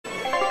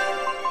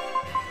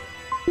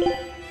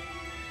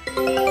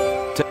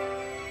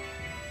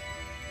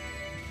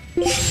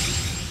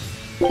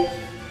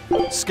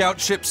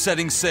Scout ship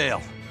setting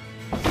sail.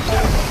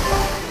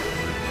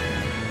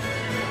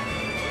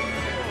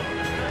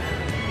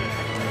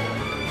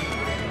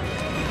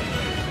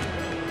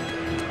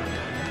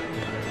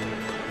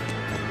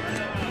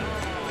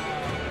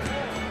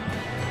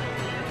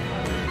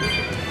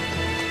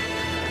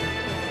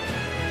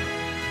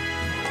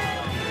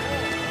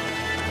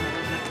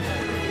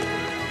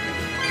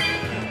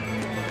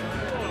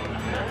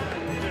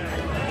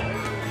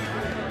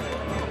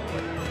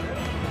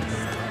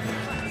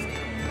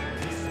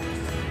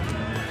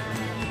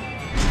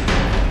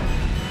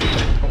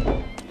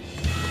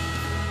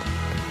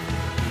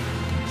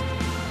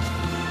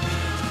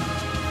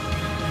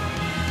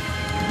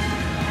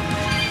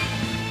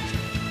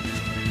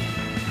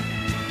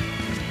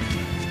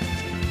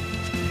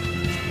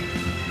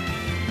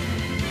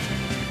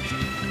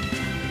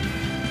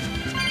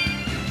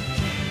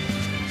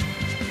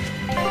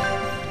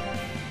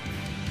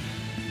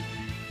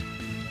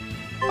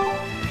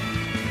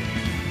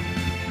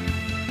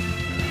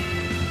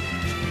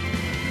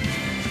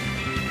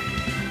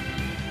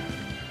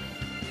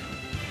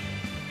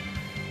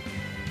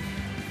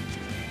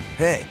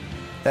 Hey,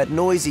 that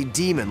noisy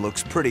demon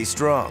looks pretty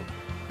strong.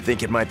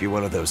 Think it might be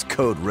one of those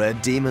Code Red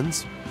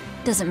demons?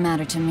 Doesn't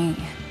matter to me.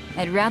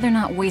 I'd rather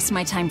not waste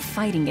my time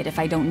fighting it if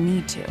I don't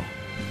need to.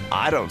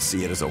 I don't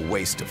see it as a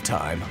waste of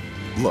time.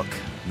 Look,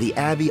 the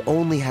Abbey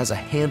only has a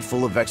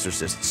handful of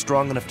exorcists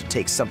strong enough to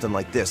take something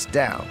like this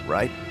down,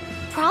 right?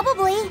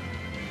 Probably.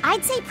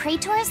 I'd say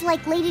praetors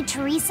like Lady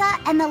Teresa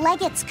and the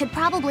legates could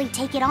probably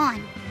take it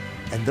on.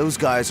 And those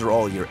guys are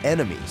all your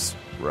enemies,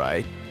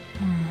 right?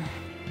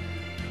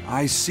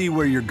 I see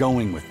where you're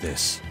going with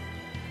this.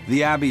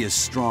 The Abbey is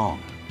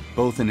strong,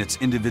 both in its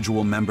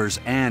individual members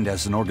and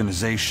as an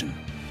organization.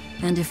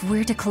 And if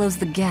we're to close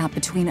the gap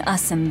between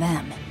us and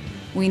them,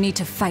 we need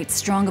to fight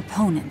strong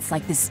opponents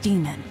like this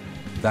demon.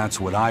 That's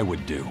what I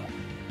would do.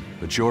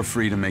 But you're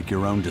free to make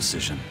your own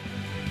decision.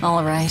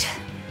 All right.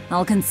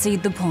 I'll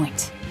concede the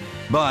point.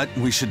 But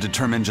we should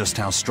determine just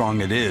how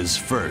strong it is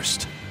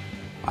first.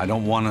 I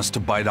don't want us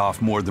to bite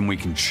off more than we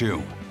can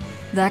chew.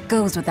 That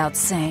goes without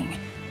saying.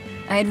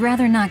 I'd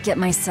rather not get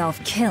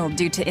myself killed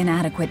due to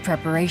inadequate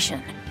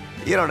preparation.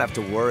 You don't have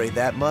to worry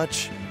that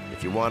much.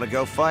 If you want to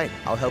go fight,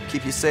 I'll help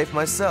keep you safe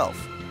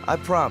myself. I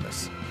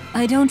promise.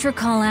 I don't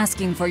recall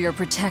asking for your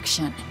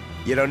protection.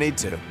 You don't need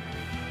to.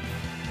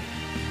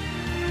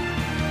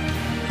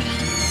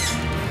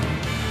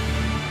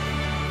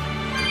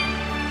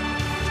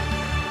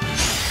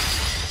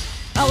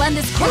 I'll end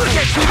this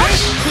quickly.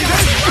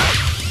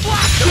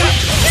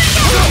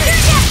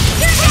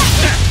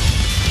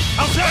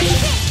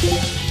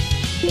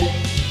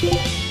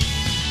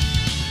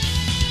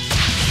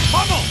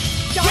 Pummel!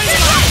 You're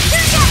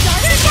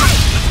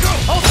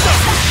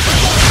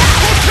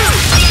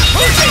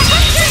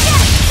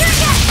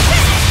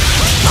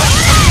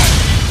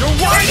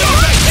wide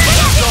open!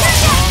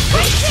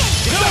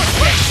 You're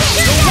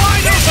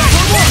wide open!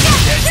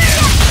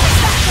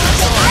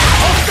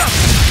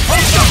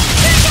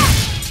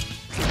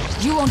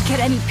 You won't get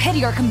any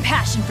pity or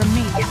compassion from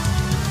me.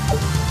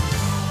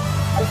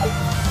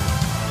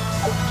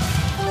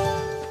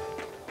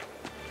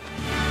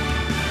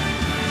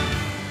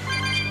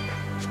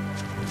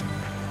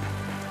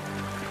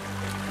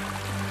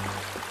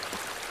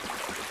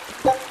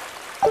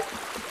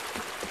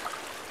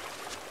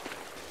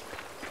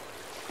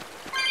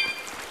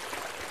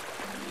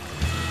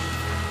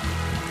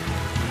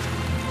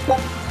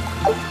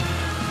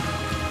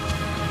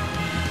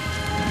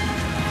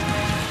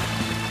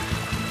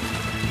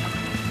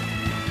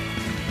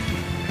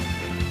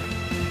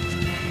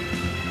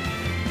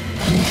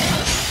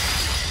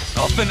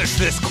 I'll finish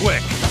this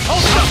quick.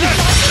 Hold up!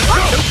 Let's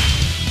go!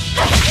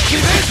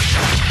 See this?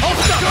 Hold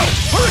up! Go!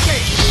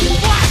 Hurricane!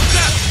 Blast!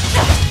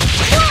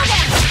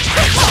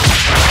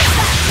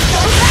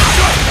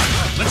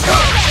 Let's go!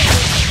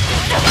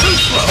 Too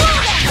slow!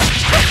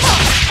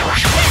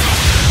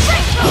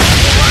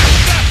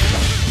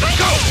 Let's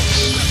go!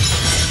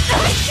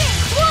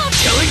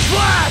 Killing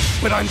blast!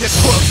 When I'm this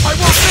close, I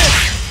won't miss!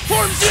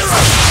 Form zero!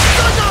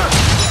 Thunder!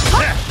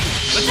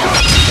 Let's go!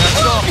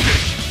 That's all!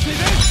 See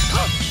this?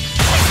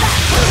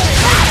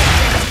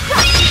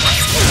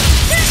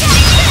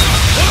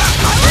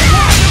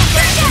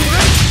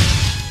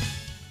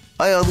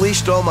 I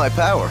unleashed all my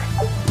power.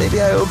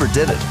 Maybe I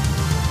overdid it.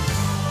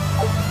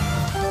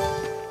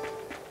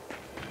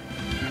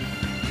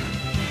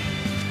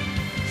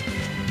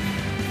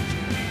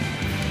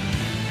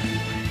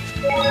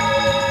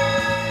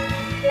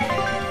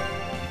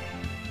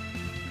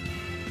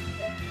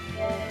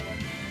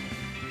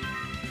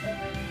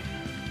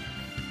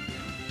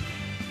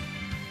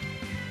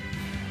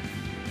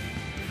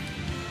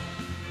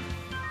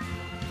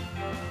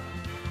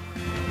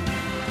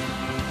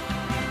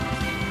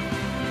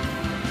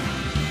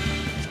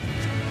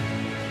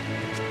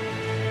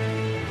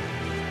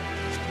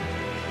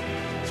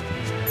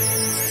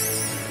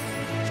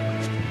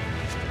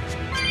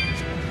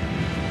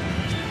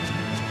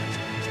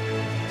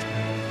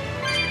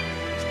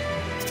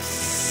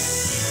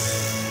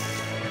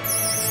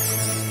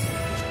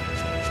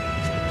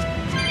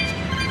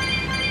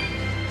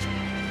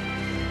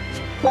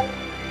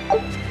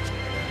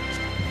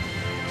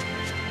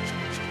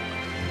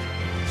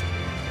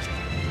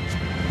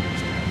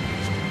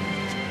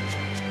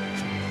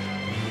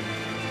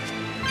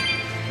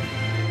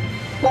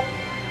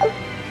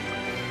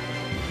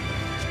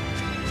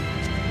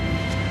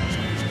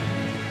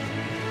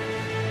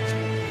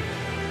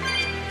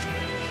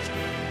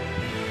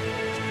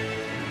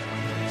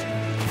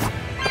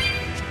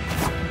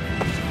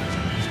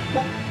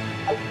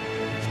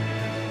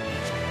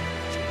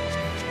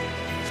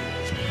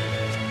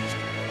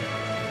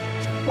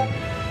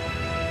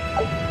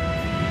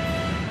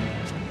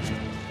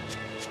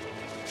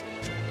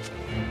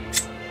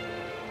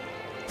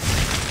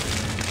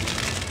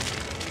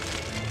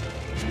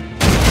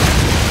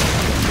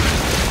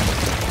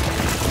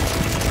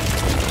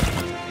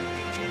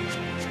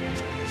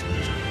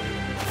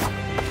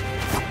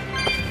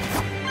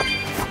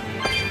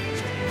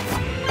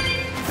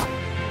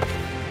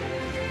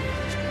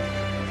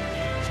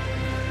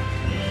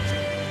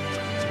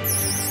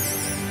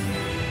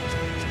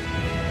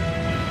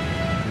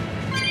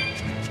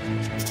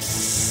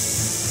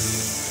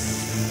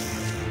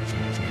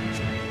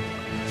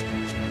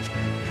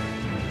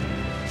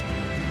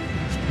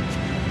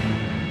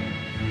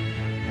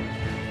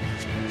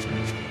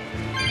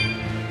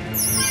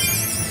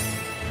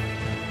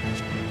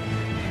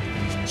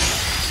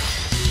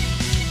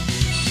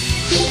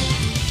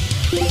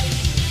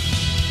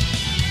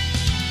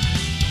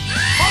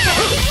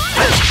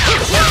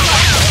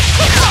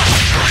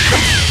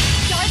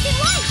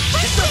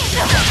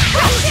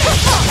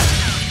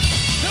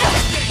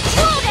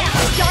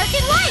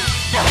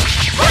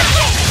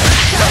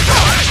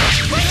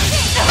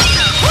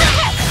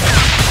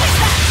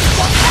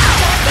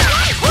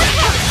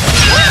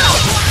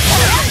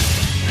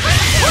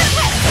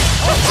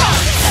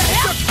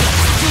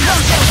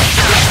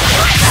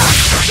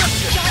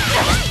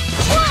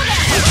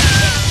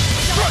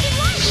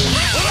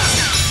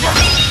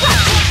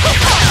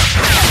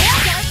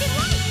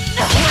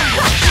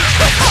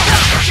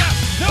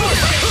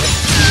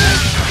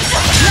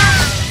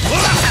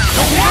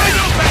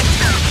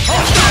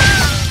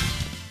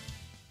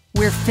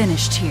 We're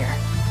finished here.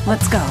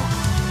 Let's go.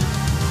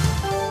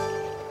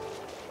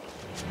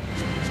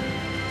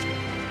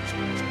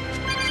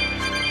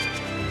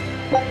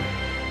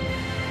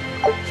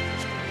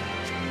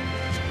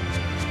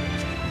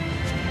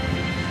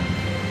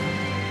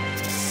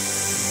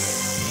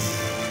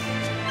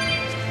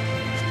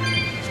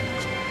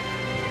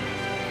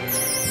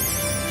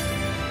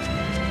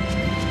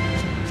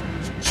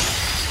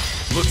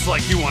 Looks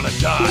like you want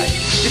to die.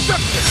 It's up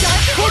to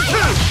 1,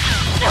 2!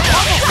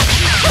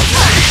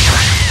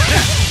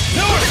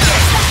 No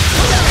escape! No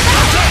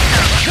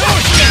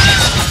escape!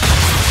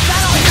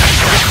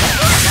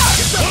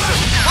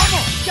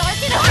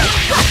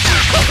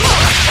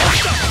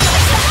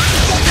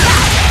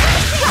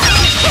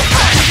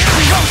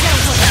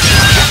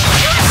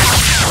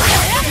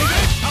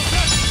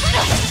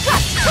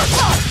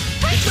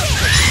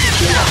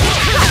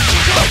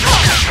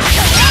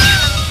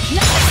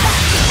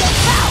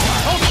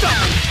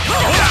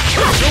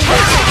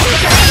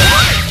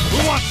 Who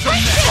wants some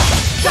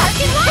next? Dark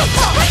and light!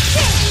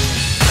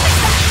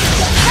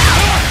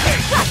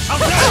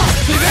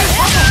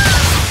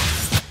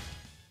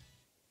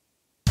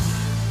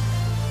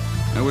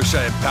 I wish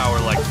I had power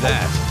like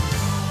that.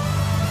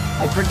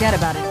 I'd forget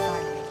about it.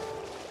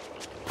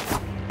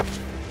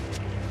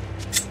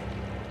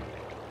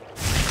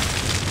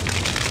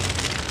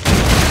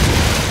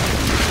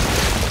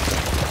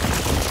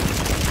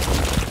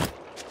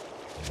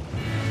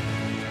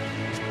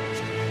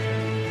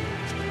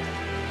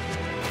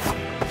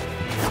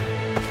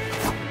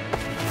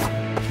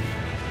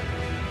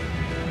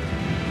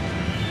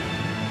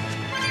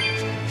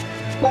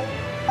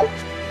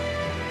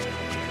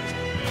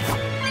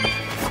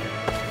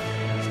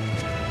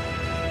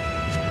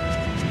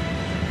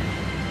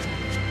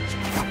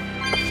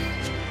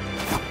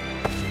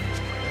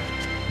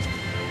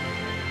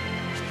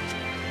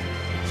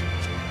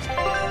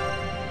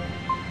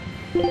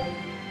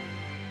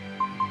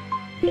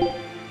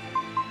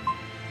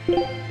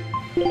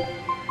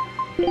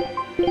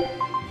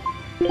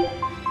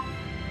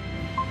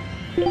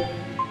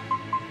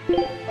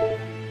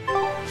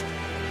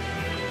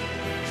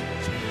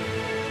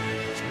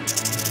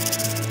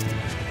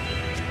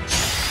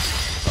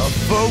 A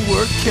foe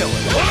worth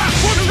killing.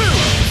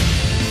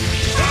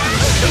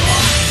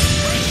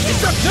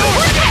 It's up to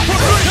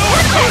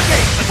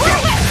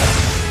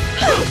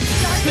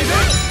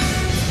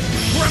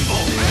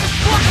Tremble!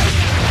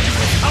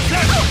 I'll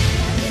take it!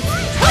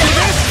 See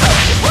this?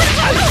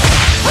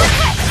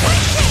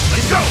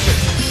 Let's go!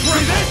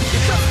 See this?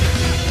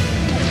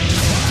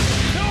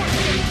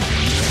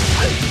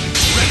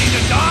 Ready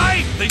to die?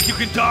 Think you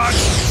can dodge?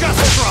 Just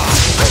try!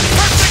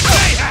 Perfect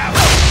mayhem!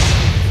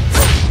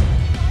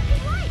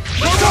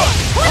 Let's go!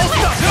 Hold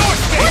up! No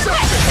escape!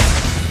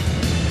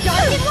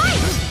 Dark and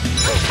light!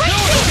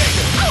 No escape!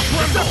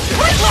 Tremble!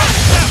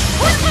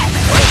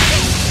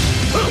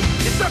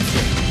 It's up!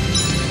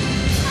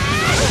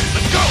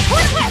 Let's go!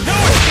 No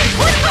escape!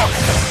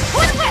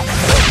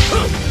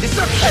 It's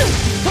up!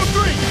 For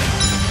 3!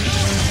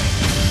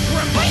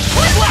 Tremble!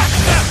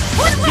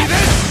 See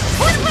this?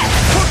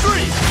 For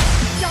 3!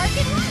 Dark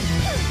and light!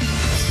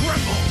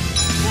 Tremble!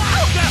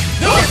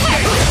 No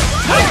escape!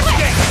 No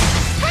escape!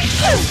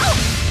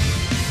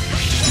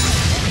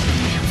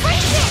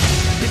 Break it!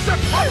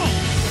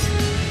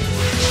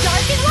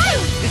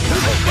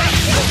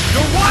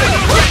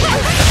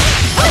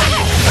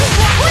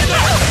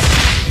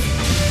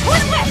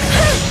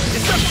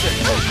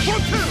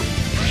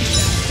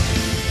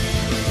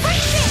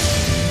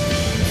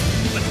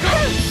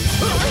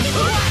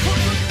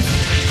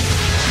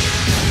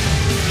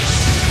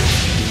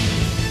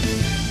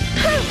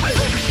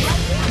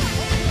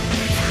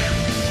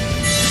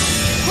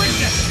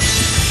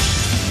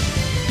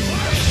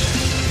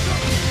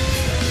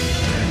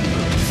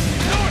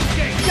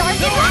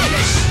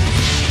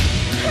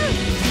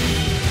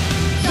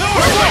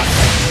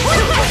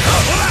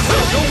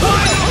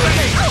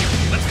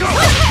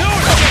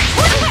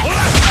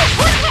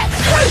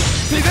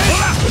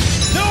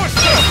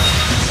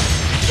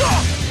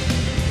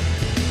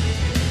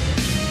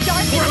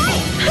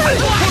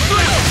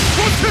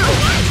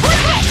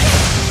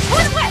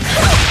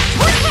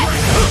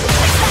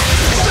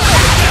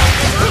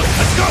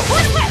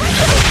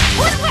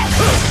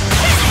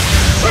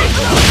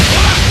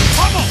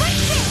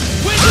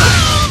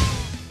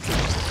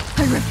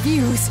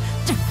 refuse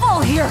to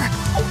fall here!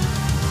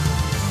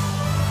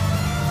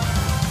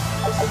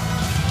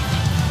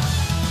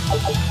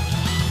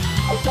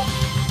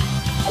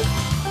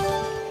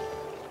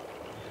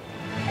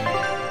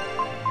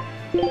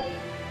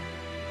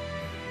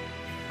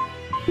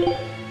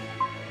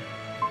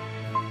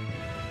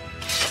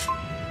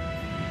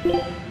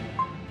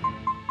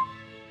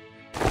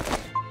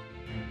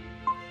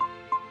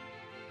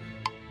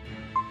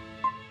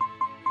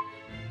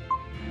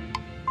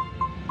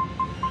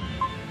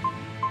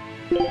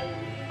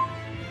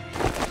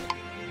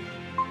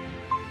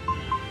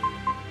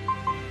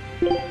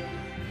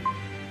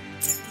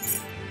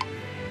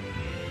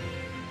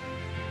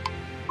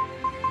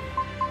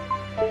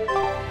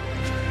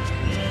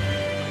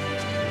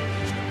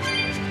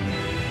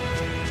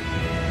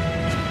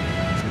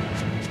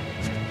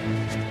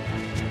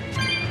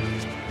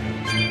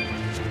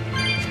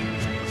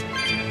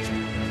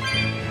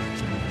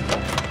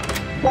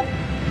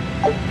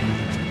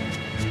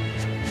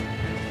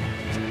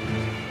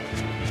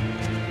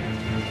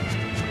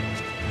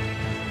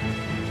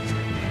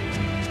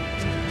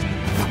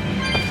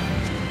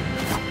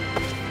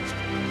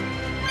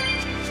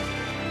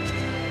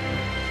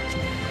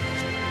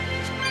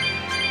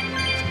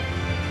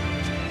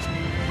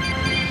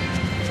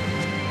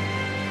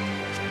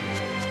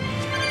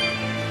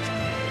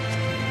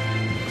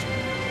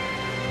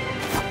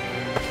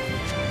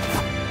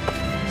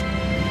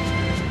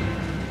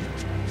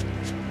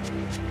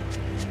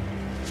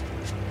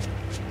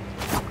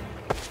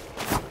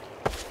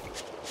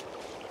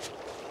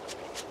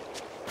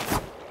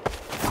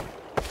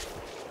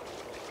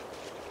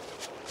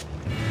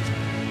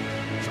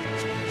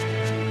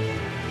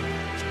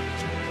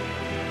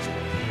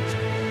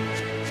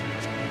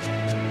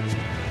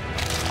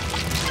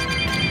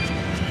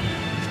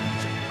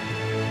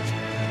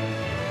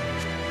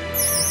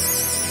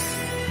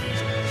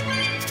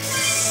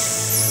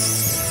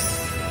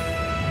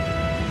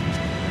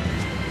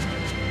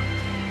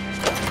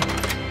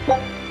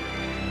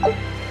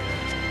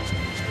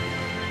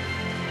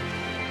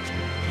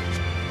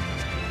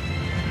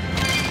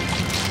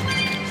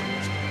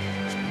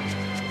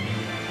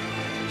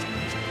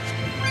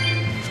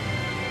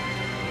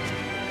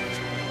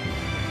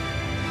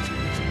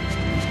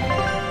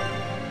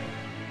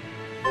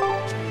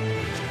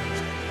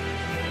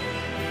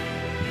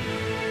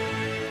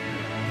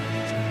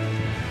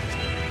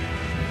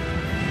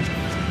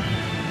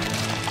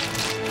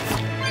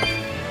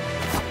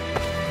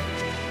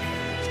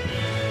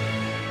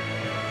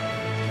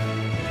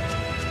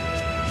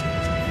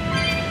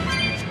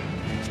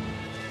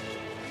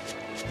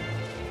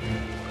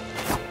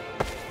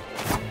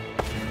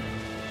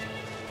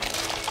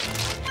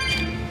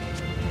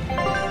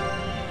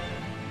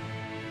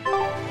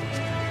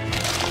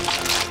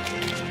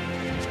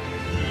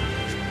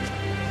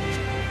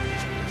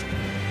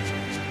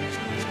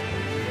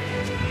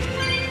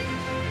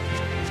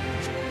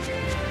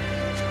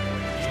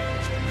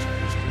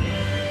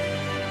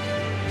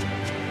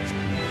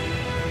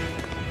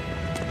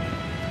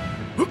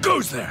 Who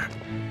goes there?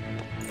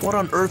 What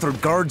on earth are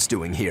guards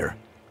doing here?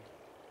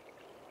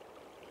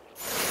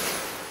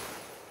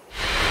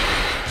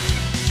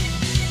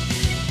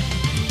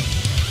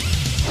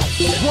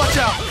 Watch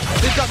out!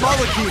 They've got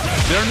molecules!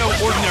 They're no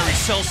ordinary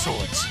cell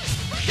swords.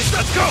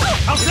 Let's go!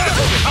 How's that?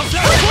 How's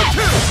that? 1,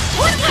 2!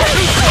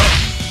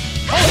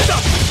 Hold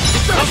up!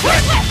 How's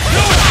that?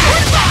 No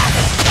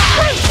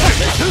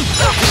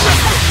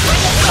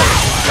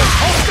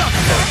Hold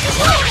up!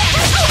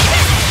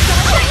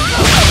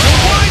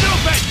 Wide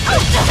open!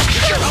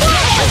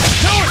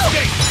 No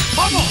escape!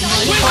 Pummel!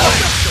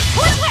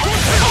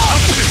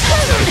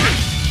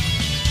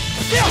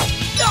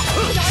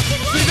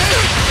 See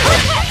there?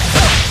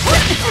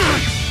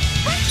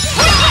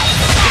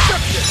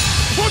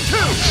 1,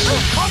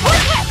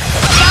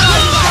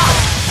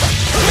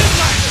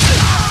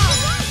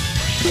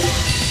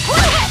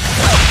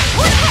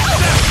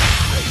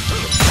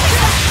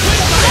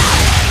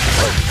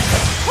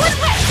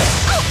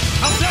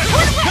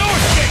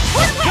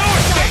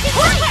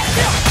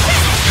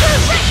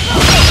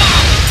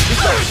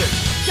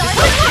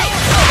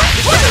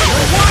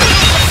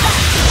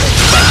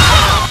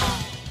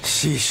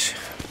 Sheesh.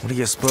 What do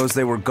you suppose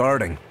they were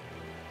guarding?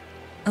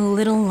 A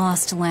little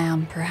lost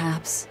lamb,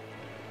 perhaps.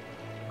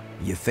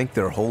 You think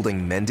they're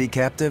holding Mendi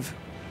captive?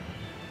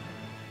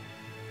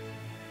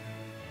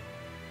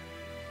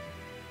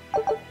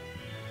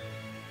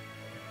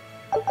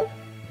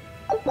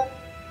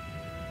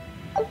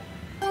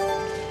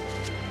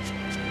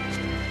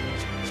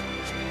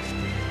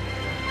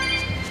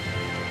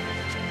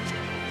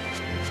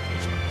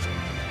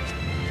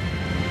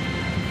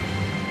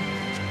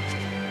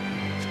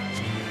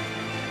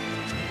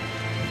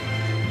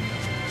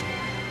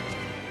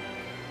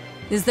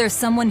 Is there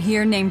someone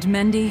here named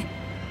Mendi?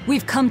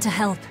 We've come to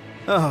help.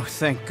 Oh,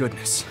 thank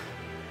goodness.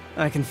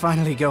 I can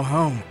finally go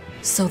home.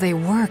 So they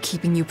were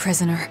keeping you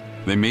prisoner.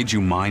 They made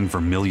you mine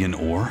vermilion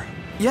ore?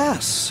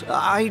 Yes,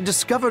 I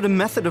discovered a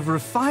method of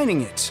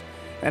refining it,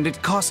 and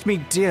it cost me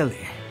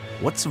dearly.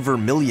 What's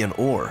vermilion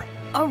ore?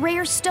 A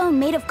rare stone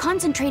made of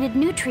concentrated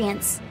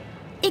nutrients.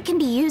 It can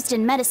be used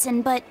in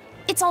medicine, but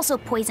it's also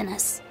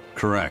poisonous.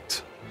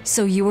 Correct.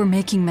 So you were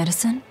making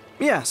medicine?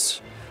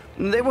 Yes.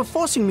 They were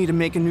forcing me to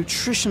make a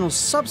nutritional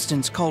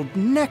substance called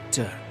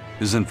nectar.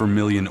 Isn't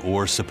vermilion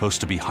ore supposed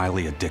to be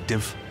highly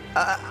addictive?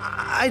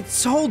 I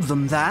told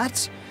them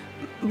that.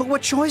 But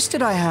what choice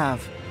did I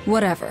have?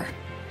 Whatever.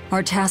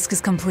 Our task is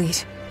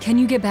complete. Can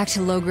you get back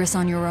to Logris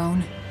on your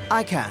own?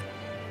 I can.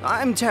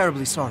 I'm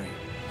terribly sorry.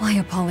 Why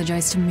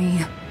apologize to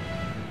me?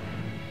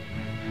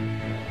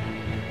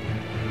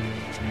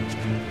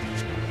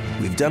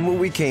 We've done what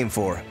we came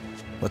for.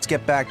 Let's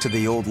get back to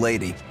the old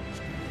lady.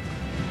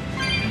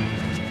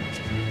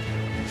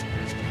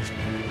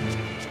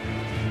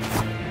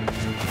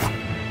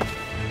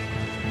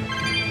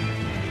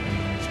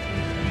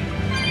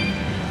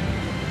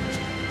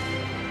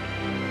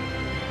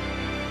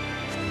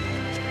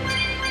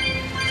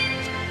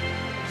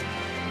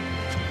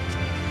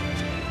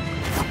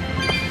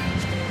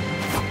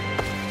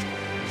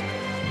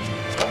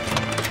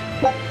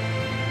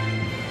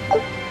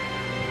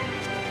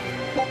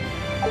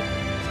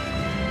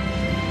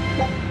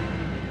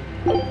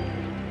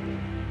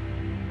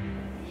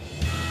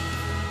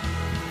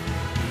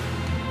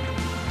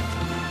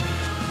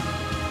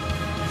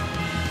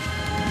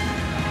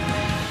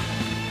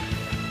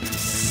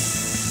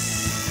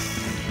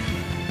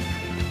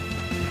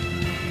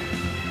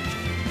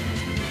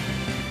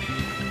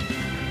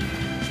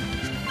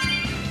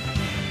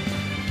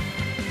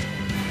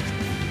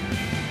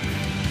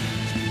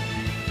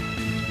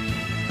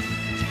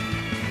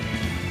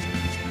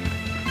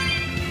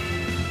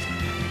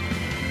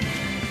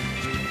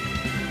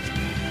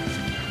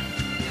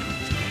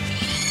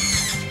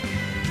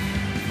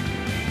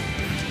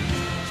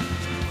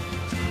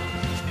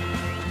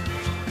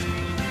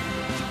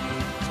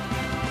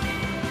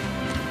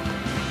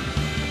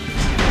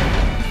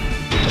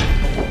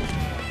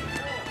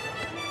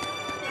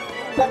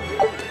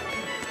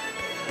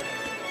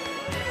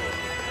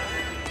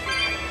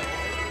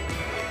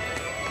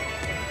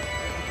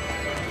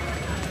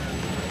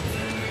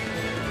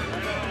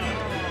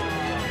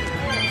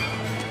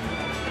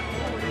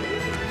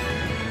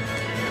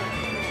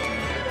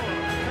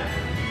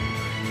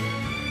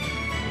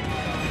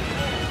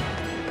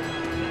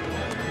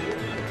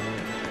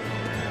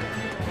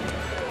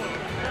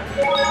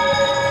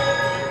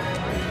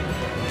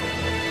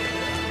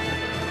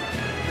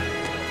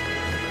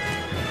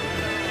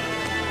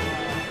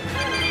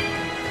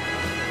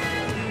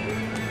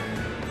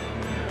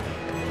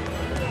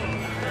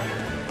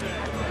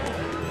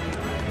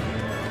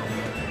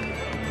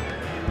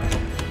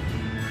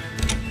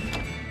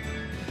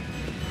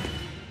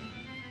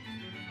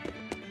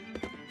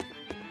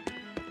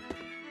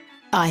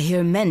 I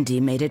hear Mendi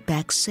made it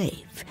back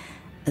safe.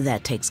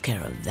 That takes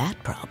care of that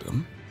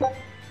problem.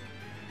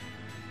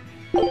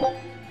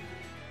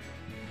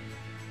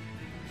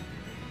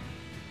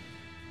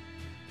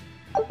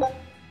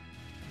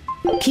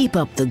 Keep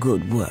up the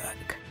good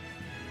work.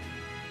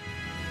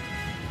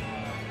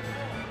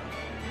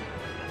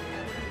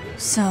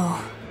 So,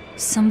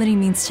 somebody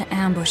means to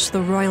ambush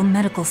the Royal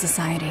Medical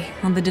Society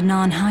on the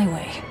Danan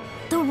Highway.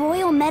 The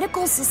Royal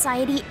Medical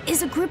Society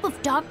is a group of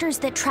doctors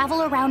that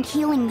travel around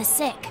healing the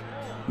sick.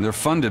 They're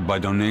funded by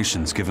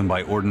donations given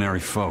by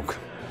ordinary folk.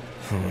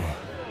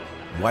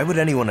 Why would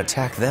anyone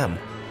attack them?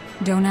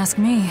 Don't ask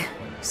me.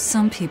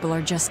 Some people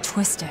are just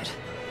twisted.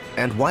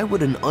 And why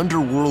would an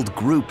underworld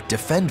group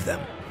defend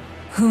them?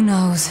 Who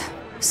knows?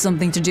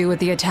 Something to do with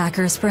the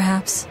attackers,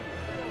 perhaps?